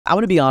I'm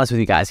going to be honest with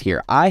you guys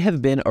here. I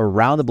have been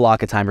around the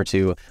block a time or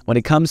two when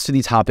it comes to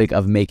the topic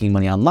of making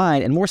money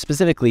online, and more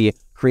specifically,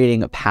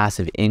 creating a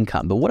passive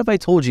income. But what if I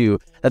told you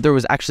that there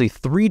was actually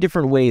 3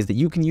 different ways that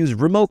you can use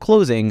remote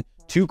closing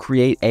to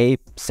create a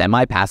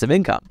semi-passive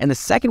income? And the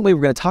second way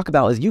we're going to talk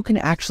about is you can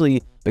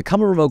actually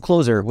become a remote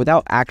closer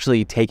without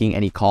actually taking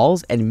any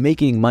calls and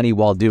making money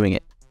while doing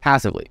it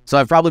passively. So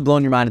I've probably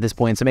blown your mind at this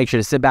point, so make sure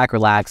to sit back,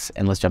 relax,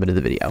 and let's jump into the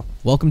video.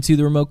 Welcome to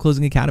the Remote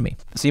Closing Academy.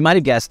 So you might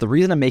have guessed, the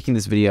reason I'm making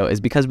this video is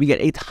because we get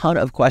a ton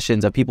of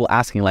questions of people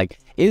asking like,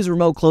 is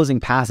remote closing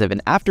passive?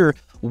 And after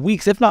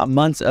weeks, if not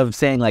months of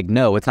saying like,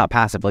 no, it's not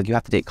passive, like you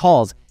have to take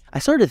calls, I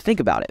started to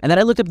think about it. And then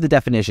I looked up the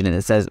definition and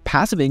it says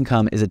passive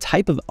income is a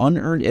type of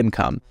unearned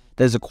income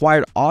that is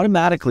acquired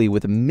automatically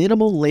with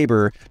minimal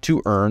labor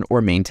to earn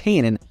or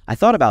maintain. And I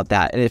thought about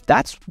that. And if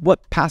that's what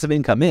passive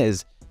income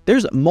is,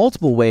 there's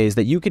multiple ways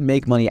that you can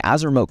make money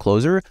as a remote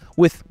closer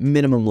with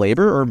minimum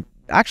labor or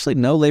actually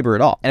no labor at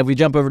all. And if we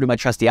jump over to my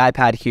trusty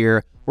iPad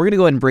here, we're going to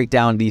go ahead and break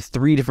down these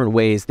 3 different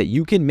ways that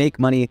you can make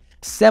money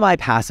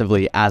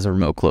semi-passively as a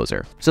remote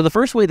closer. So the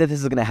first way that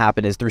this is going to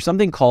happen is through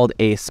something called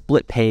a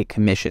split pay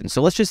commission.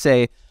 So let's just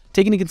say,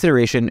 take into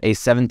consideration a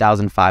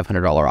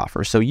 $7,500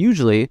 offer. So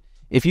usually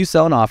if you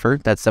sell an offer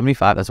that's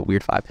 75, that's a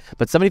weird 5,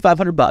 but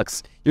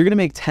 $7,500, you're going to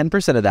make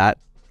 10% of that,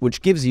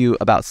 which gives you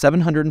about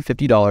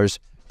 $750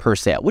 per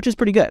sale, which is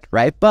pretty good,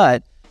 right?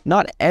 But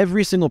not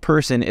every single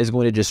person is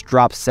going to just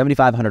drop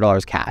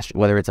 $7,500 cash,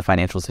 whether it's a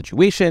financial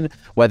situation,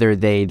 whether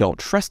they don't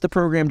trust the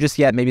program just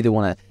yet, maybe they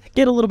want to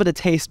get a little bit of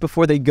taste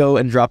before they go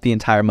and drop the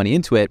entire money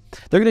into it.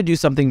 They're going to do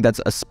something that's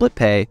a split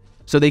pay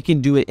so they can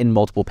do it in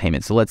multiple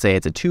payments. So let's say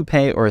it's a 2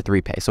 pay or a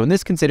 3 pay. So in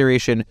this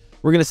consideration,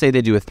 we're going to say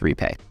they do a 3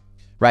 pay,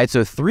 right?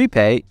 So 3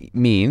 pay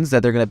means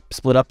that they're going to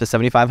split up the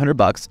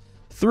 $7,500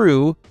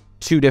 through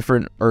 2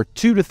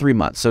 to 3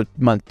 months. So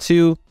month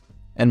 2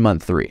 and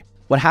month 3.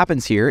 What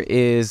happens here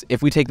is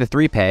if we take the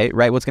 3 pay,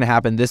 right, what's going to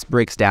happen, this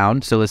breaks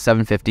down. So the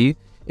 750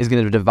 is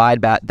going to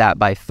divide that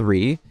by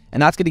 3,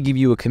 and that's going to give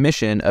you a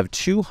commission of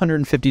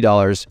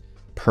 $250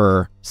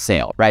 per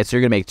sale, right? So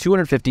you're going to make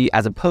 $250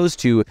 as opposed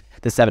to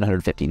the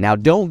 $750. Now,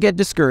 don't get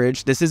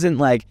discouraged. This isn't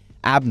like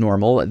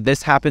abnormal.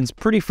 This happens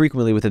pretty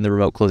frequently within the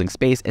remote closing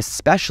space,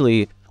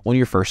 especially when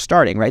you're first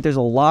starting, right? There's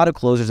a lot of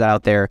closers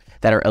out there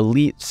that are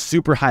elite,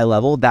 super high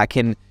level that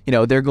can,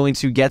 they're going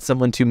to get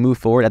someone to move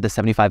forward at the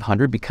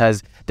 7,500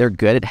 because they're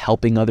good at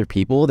helping other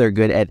people. They're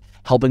good at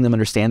helping them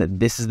understand that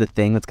this is the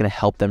thing that's going to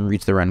help them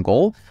reach their end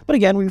goal. But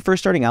again, when you're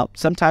first starting out,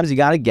 sometimes you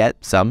got to get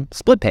some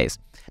split pays.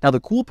 Now, the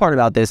cool part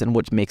about this and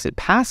what makes it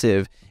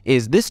passive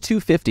is this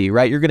 250,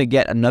 right? You're going to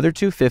get another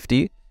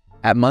 250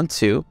 at month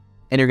 2,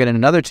 and you're getting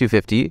another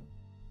 250,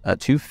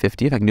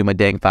 if I can do my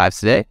dang 5s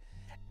today,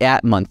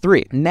 at month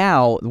 3.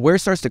 Now, where it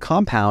starts to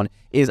compound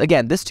is,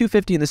 again, this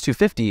 250 and this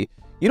 250,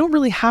 you don't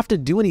really have to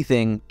do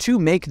anything to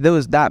make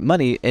that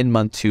money in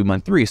month 2,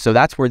 month 3. So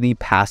that's where the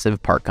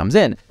passive part comes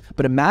in.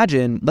 But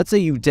imagine, let's say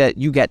you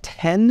get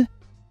 10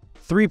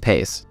 3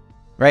 pays,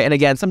 right? And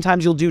again,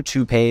 sometimes you'll do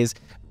 2 pays.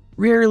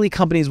 Rarely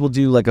companies will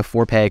do like a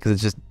 4 pay because it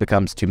just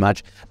becomes too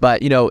much.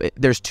 But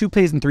there's 2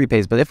 pays and 3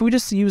 pays. But if we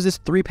just use this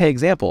 3 pay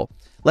example,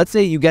 let's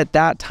say you get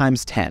that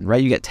times 10,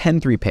 right? You get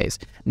 10 3 pays.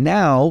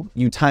 Now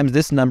you times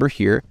this number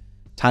here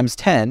times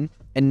 10.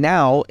 And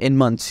now in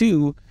month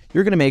 2,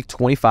 you're going to make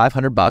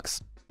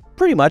 $2,500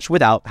 pretty much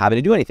without having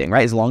to do anything,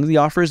 right? As long as the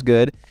offer is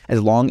good,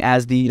 as long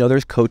as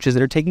there's coaches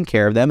that are taking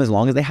care of them, as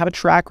long as they have a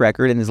track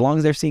record, and as long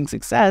as they're seeing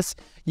success,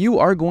 you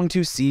are going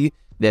to see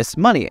this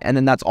money. And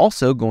then that's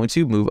also going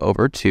to move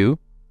over to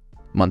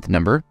month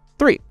number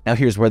 3. Now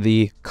here's where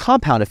the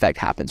compound effect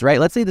happens, right?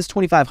 Let's say this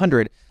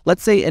 2,500,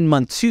 let's say in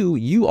month 2,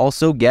 you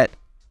also get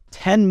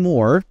 10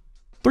 more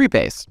 3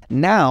 pays.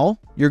 Now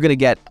you're going to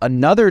get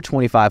another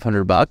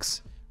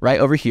 $2,500 right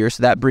over here.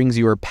 So that brings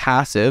your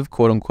passive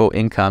quote unquote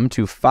income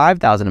to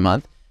 $5,000 a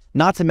month,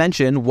 not to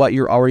mention what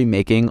you're already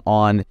making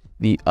on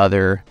the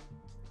other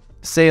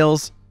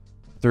sales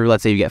through,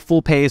 let's say you get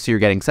full pay. So you're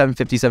getting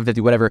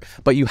 750, whatever,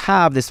 but you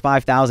have this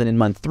 5,000 in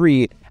month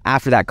 3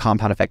 after that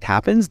compound effect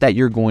happens that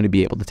you're going to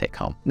be able to take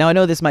home. Now, I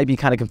know this might be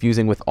kind of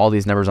confusing with all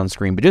these numbers on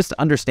screen, but just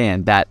to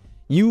understand that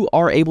you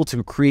are able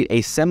to create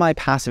a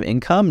semi-passive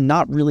income,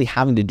 not really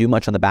having to do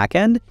much on the back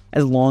end,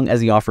 as long as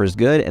the offer is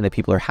good and the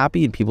people are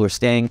happy and people are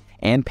staying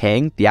and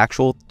paying the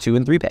actual 2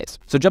 and 3 pays.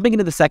 So jumping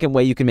into the second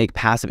way you can make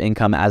passive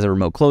income as a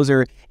remote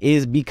closer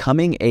is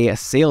becoming a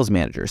sales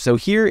manager. So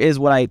here is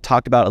what I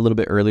talked about a little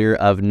bit earlier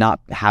of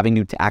not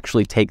having to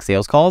actually take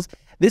sales calls.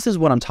 This is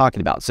what I'm talking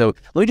about. So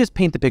let me just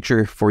paint the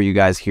picture for you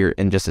guys here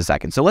in just a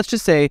second. So let's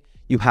just say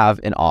you have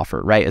an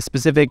offer, right? A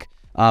specific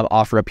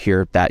offer up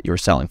here that you're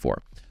selling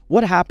for.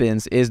 What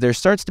happens is there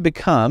starts to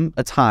become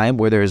a time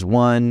where there's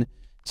 1,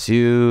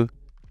 2,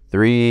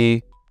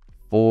 3,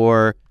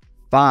 4,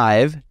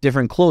 5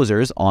 different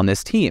closers on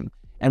this team.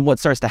 And what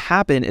starts to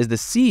happen is the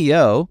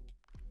CEO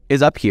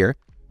is up here,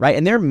 right?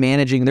 And they're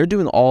managing, they're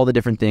doing all the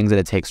different things that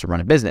it takes to run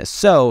a business.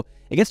 So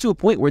it gets to a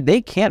point where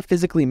they can't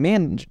physically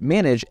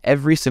manage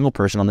every single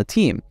person on the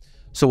team.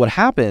 So what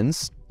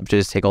happens, I'm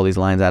just take all these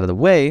lines out of the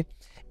way,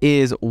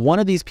 is one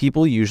of these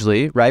people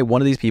usually, right?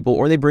 One of these people,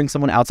 or they bring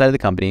someone outside of the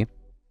company,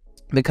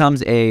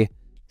 becomes a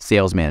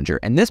sales manager.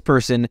 And this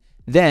person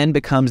then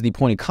becomes the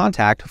point of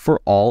contact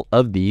for all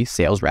of the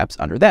sales reps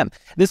under them.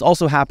 This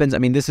also happens, I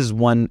mean, this is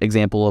one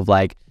example of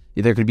like,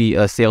 there could be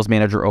a sales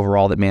manager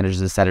overall that manages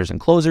the setters and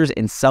closers.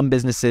 In some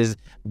businesses,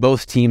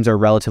 both teams are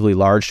relatively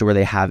large to where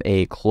they have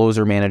a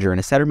closer manager and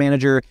a setter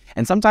manager,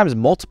 and sometimes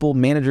multiple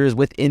managers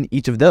within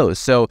each of those.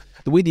 So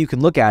the way that you can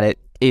look at it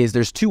is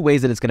there's two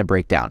ways that it's going to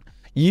break down.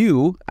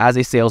 You, as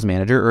a sales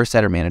manager or a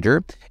setter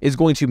manager, is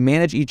going to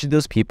manage each of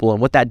those people.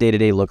 And what that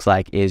day-to-day looks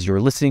like is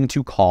you're listening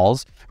to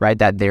calls, right,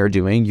 that they're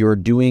doing. You're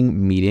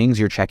doing meetings,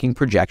 you're checking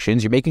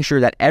projections, you're making sure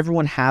that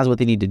everyone has what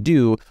they need to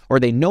do, or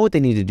they know what they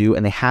need to do,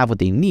 and they have what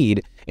they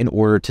need in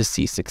order to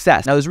see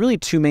success. Now, there's really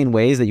two main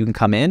ways that you can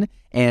come in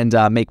and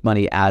make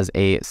money as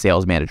a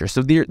sales manager.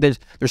 So there's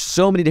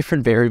so many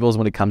different variables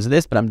when it comes to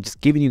this, but I'm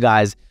just giving you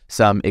guys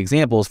some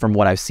examples from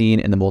what I've seen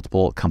in the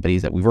multiple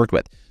companies that we've worked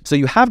with. So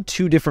you have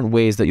two different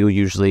ways that you'll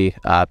usually,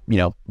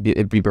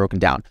 be broken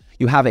down.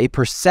 You have a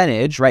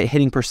percentage, right,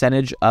 hitting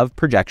percentage of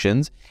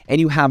projections,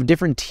 and you have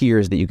different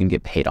tiers that you can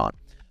get paid on.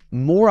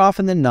 More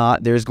often than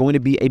not, there's going to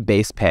be a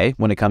base pay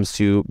when it comes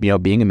to,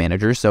 being a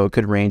manager. So it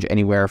could range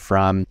anywhere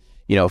from,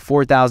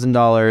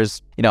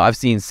 $4,000. I've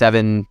seen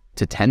 $7,000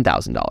 to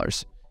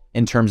 $10,000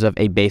 in terms of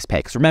a base pay.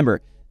 Because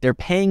remember, they're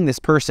paying this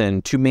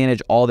person to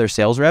manage all their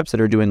sales reps that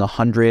are doing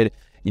 100,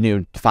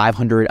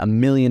 500, $1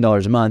 million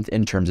a month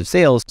in terms of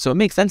sales. So it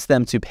makes sense to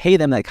them to pay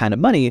them that kind of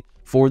money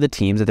for the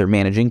teams that they're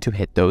managing to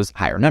hit those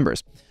higher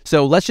numbers.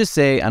 So let's just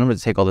say, I don't want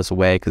to take all this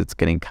away because it's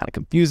getting kind of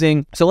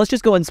confusing. So let's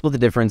just go ahead and split the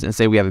difference and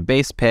say we have a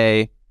base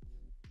pay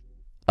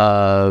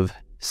of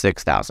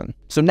 $6,000.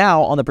 So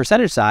now on the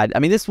percentage side,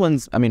 this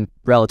one's,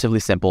 relatively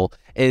simple,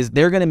 is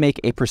they're going to make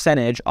a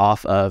percentage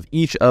off of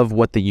each of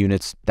what the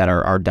units that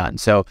are done.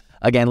 So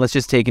again, let's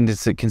just take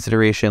into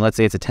consideration, let's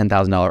say it's a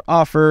 $10,000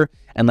 offer,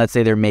 and let's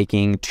say they're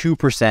making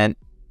 2%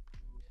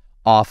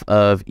 off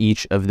of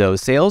each of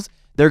those sales.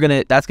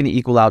 That's gonna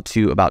equal out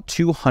to about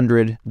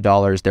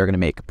 $200 they're gonna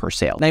make per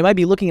sale. Now you might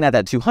be looking at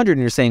that 200 and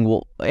you're saying,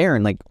 well,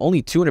 Aaron, like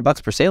only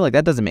 $200 per sale, like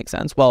that doesn't make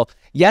sense. Well,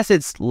 yes,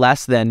 it's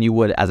less than you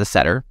would as a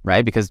setter,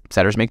 right? Because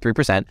setters make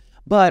 3%,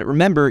 but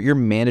remember, you're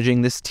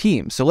managing this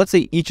team. So let's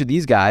say each of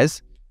these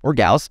guys or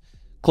gals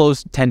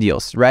close 10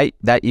 deals, right?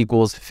 That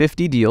equals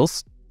 50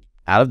 deals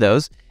out of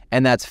those,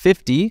 and that's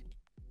 50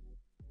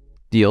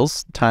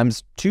 deals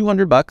times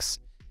 $200,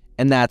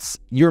 and that's,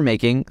 you're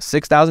making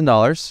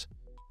 $6,000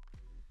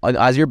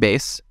 as your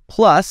base,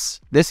 plus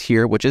this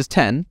here, which is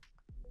 10.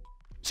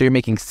 So you're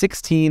making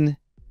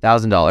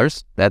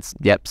 $16,000. That's,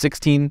 yep,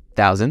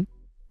 16,000.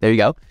 There you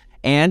go.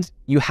 And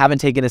you haven't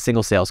taken a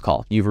single sales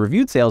call. You've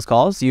reviewed sales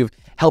calls. You've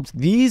helped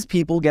these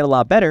people get a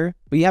lot better,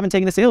 but you haven't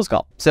taken a sales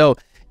call. So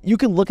you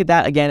can look at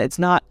that. Again, it's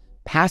not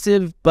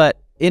passive,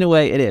 but in a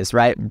way it is,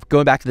 right?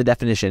 Going back to the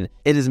definition,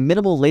 it is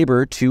minimal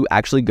labor to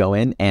actually go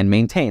in and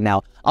maintain.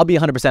 Now, I'll be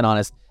 100%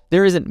 honest.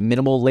 There isn't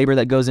minimal labor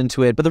that goes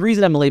into it, but the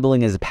reason I'm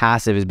labeling it as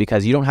passive is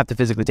because you don't have to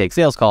physically take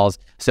sales calls.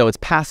 So it's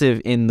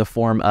passive in the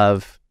form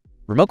of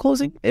remote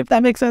closing, if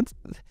that makes sense.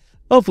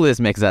 Hopefully this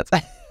makes sense.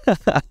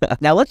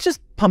 Now let's just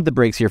pump the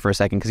brakes here for a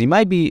second, because you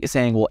might be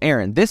saying, well,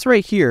 Aaron, this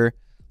right here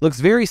looks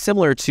very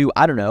similar to,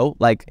 I don't know,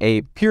 like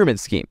a pyramid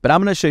scheme. But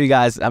I'm going to show you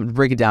guys, I'm going to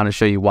break it down and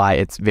show you why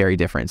it's very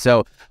different.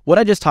 So what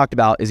I just talked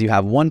about is you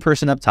have one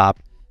person up top,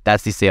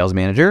 that's the sales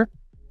manager,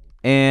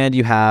 and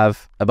you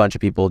have a bunch of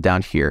people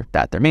down here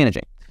that they're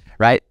managing.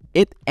 Right?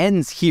 It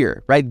ends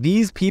here, right?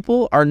 These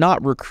people are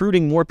not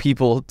recruiting more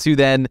people to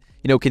then,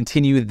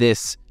 continue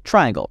this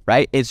triangle,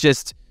 right? It's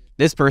just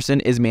this person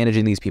is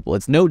managing these people.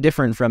 It's no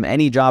different from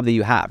any job that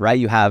you have, right?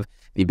 You have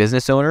the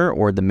business owner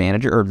or the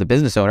manager or the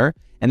business owner,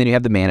 and then you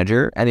have the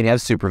manager, and then you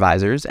have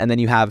supervisors, and then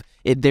you have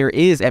it. There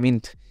is,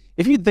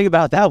 if you think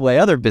about it that way,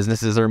 other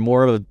businesses are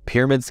more of a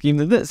pyramid scheme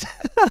than this.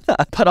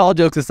 But all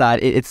jokes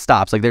aside, it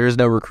stops. Like there is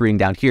no recruiting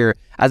down here,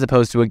 as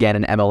opposed to, again,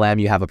 an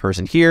MLM, you have a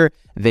person here,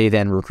 they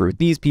then recruit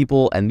these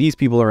people, and these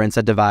people are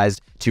incentivized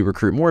to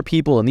recruit more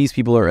people, and these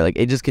people are like,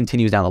 it just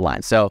continues down the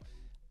line. So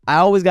I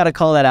always got to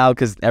call that out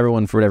because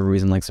everyone, for whatever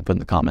reason, likes to put in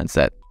the comments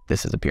that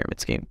this is a pyramid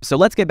scheme. So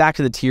let's get back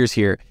to the tiers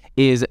here.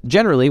 Is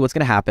generally what's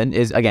going to happen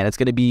is, again, it's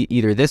going to be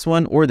either this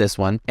one or this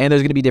one, and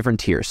there's going to be different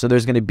tiers. So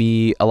there's going to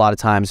be, a lot of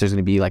times, there's going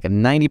to be like a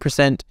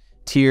 90%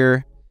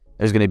 tier,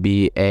 there's going to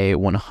be a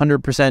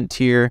 100%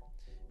 tier,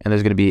 and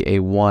there's going to be a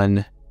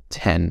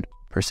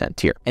 110%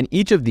 tier. And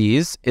each of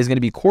these is going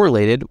to be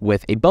correlated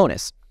with a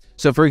bonus.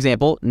 So for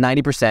example,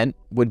 90%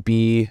 would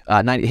be,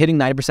 hitting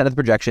 90% of the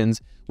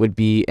projections would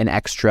be an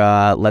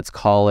extra, let's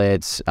call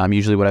it,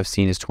 usually what I've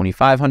seen is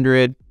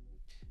 2,500,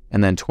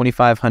 and then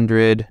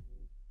 2,500,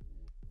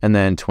 and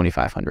then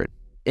 2,500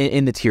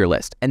 in the tier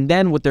list. And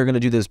then what they're going to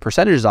do those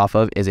percentages off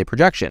of is a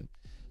projection.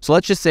 So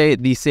let's just say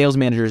the sales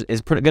manager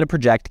is going to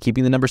project,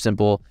 keeping the number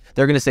simple,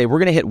 they're going to say, we're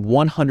going to hit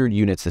 100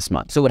 units this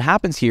month. So what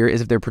happens here is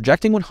if they're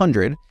projecting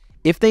 100,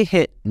 if they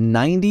hit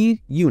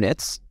 90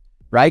 units,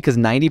 right? Because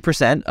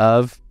 90%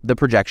 of the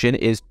projection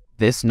is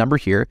this number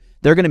here,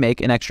 they're going to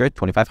make an extra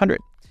 2,500.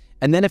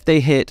 And then if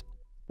they hit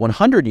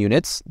 100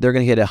 units, they're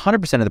going to hit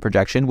 100% of the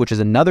projection, which is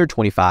another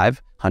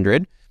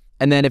 2,500.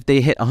 And then if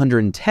they hit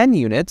 110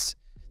 units,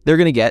 they're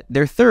going to get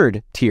their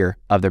third tier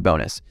of their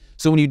bonus.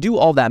 So when you do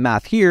all that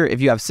math here,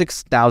 if you have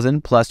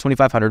 6,000 plus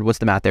 2,500, what's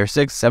the math there?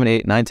 6, 7,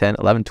 8, 9, 10,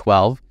 11,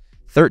 12,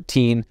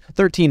 13,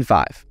 13,5.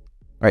 All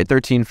right,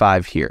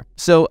 13,5 here.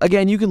 So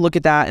again, you can look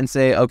at that and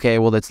say, okay,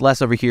 well, that's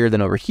less over here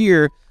than over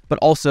here. But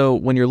also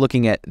when you're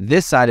looking at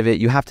this side of it,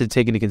 you have to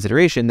take into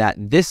consideration that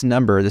this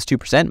number, this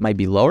 2% might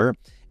be lower.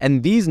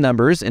 And these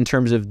numbers in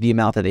terms of the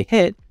amount that they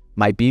hit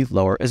might be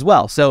lower as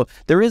well. So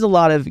there is a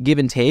lot of give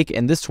and take,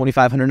 and this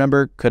 2,500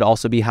 number could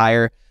also be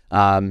higher.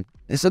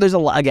 So there's a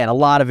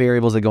lot of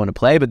variables that go into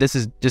play, but this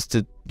is just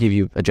to give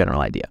you a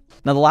general idea.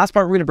 Now, the last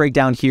part we're going to break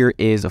down here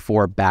is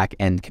for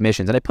back-end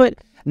commissions. And I put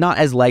not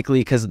as likely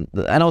because, and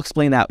I'll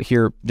explain that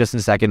here just in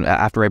a second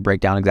after I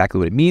break down exactly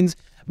what it means.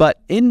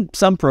 But in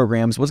some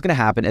programs, what's going to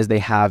happen is they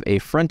have a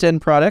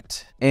front-end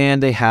product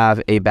and they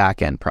have a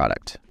back-end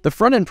product. The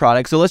front-end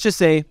product, so let's just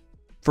say,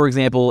 for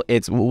example,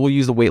 we'll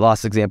use the weight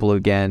loss example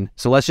again.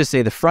 So let's just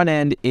say the front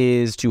end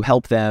is to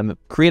help them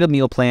create a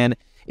meal plan,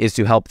 is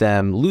to help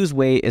them lose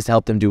weight, is to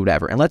help them do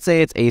whatever. And let's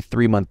say it's a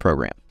 3-month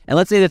program. And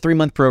let's say the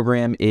 3-month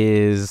program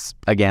is,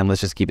 again,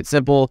 let's just keep it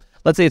simple.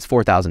 Let's say it's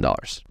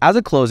 $4,000. As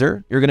a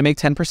closer, you're going to make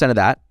 10% of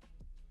that,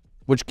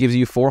 which gives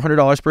you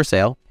 $400 per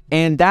sale.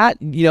 And that,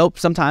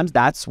 sometimes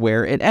that's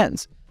where it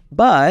ends.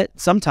 But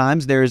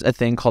sometimes there's a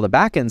thing called a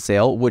back-end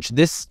sale, which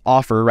this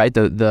offer, right,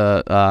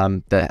 the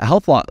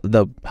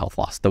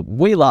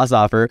weight loss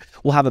offer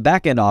will have a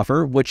back-end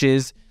offer, which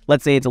is,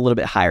 let's say it's a little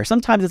bit higher.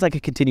 Sometimes it's like a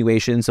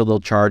continuation, so they'll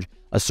charge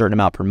a certain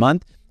amount per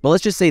month. But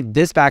let's just say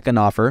this back-end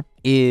offer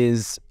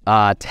is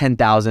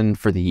 $10,000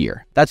 for the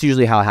year. That's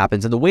usually how it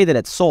happens. And the way that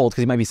it's sold,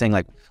 because you might be saying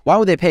like, why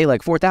would they pay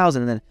like $4,000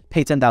 and then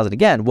pay $10,000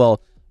 again? Well,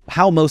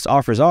 how most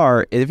offers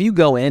are, if you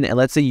go in and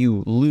let's say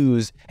you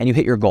lose and you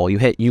hit your goal,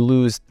 you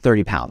lose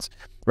 30 pounds,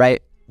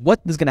 right?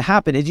 What is going to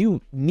happen is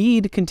you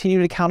need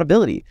continued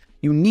accountability.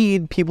 You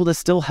need people to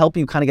still help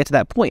you kind of get to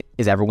that point.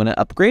 Is everyone going to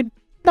upgrade?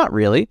 Not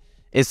really.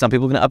 Is some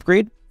people going to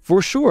upgrade?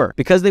 For sure,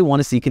 because they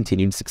want to see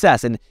continued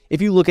success. And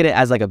if you look at it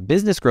as like a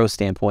business growth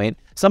standpoint,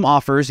 some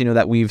offers,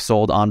 that we've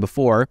sold on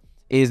before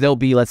is there'll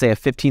be, let's say, a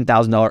 $15,000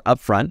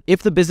 upfront.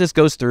 If the business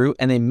goes through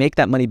and they make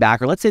that money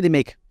back, or let's say they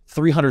make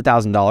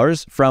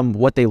 $300,000 from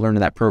what they learned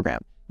in that program,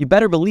 you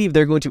better believe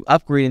they're going to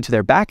upgrade into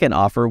their back-end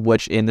offer,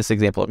 which in this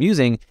example I'm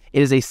using,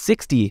 it is a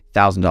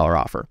 $60,000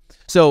 offer.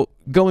 So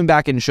going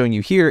back and showing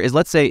you here is,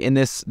 let's say in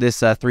this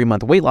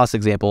 3-month weight loss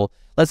example,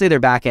 let's say their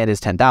back end is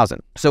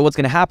 10,000. So what's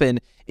going to happen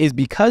is,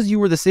 because you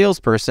were the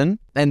salesperson,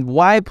 and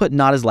why I put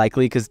not as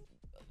likely, because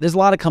there's a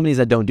lot of companies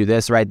that don't do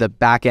this, right? The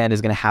back end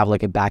is going to have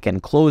like a back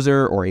end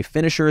closer or a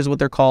finisher is what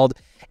they're called.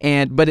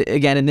 But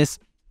again, in this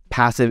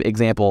passive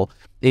example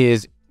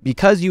is,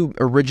 because you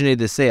originated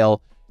the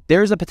sale,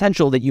 there's a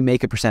potential that you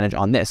make a percentage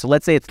on this. So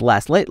let's say it's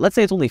less. Let's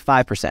say it's only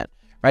 5%,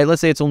 right?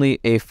 Let's say it's only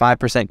a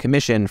 5%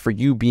 commission for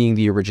you being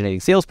the originating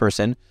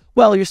salesperson.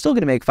 Well, you're still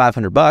going to make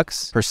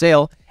 $500 per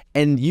sale,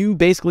 and you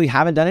basically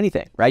haven't done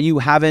anything, right? You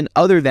haven't,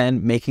 other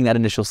than making that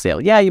initial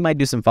sale. Yeah, you might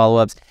do some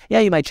follow-ups. Yeah,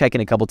 you might check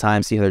in a couple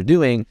times, see how they're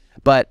doing.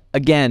 But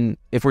again,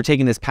 if we're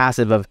taking this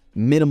passive of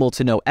minimal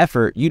to no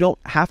effort, you don't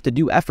have to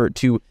do effort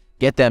to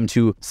get them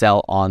to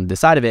sell on the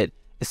side of it,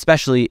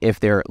 especially if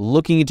they're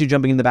looking into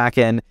jumping in the back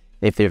end.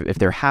 If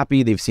they're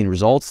happy, they've seen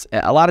results.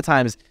 A lot of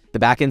times the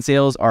back end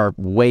sales are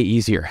way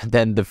easier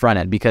than the front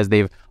end, because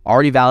they've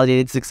already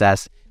validated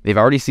success. They've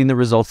already seen the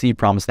results that you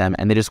promised them,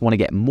 and they just want to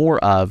get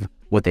more of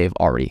what they've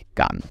already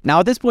gotten. Now,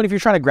 at this point, if you're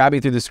trying to grab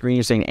me through the screen,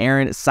 you're saying,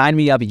 Aaron, sign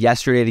me up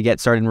yesterday to get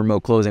started in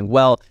remote closing.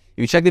 Well,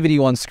 if you check the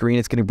video on screen,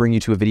 it's going to bring you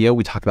to a video.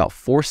 We talked about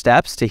 4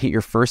 steps to hit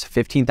your first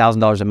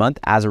 $15,000 a month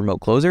as a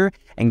remote closer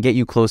and get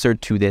you closer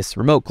to this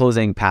remote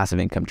closing passive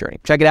income journey.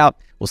 Check it out.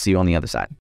 We'll see you on the other side.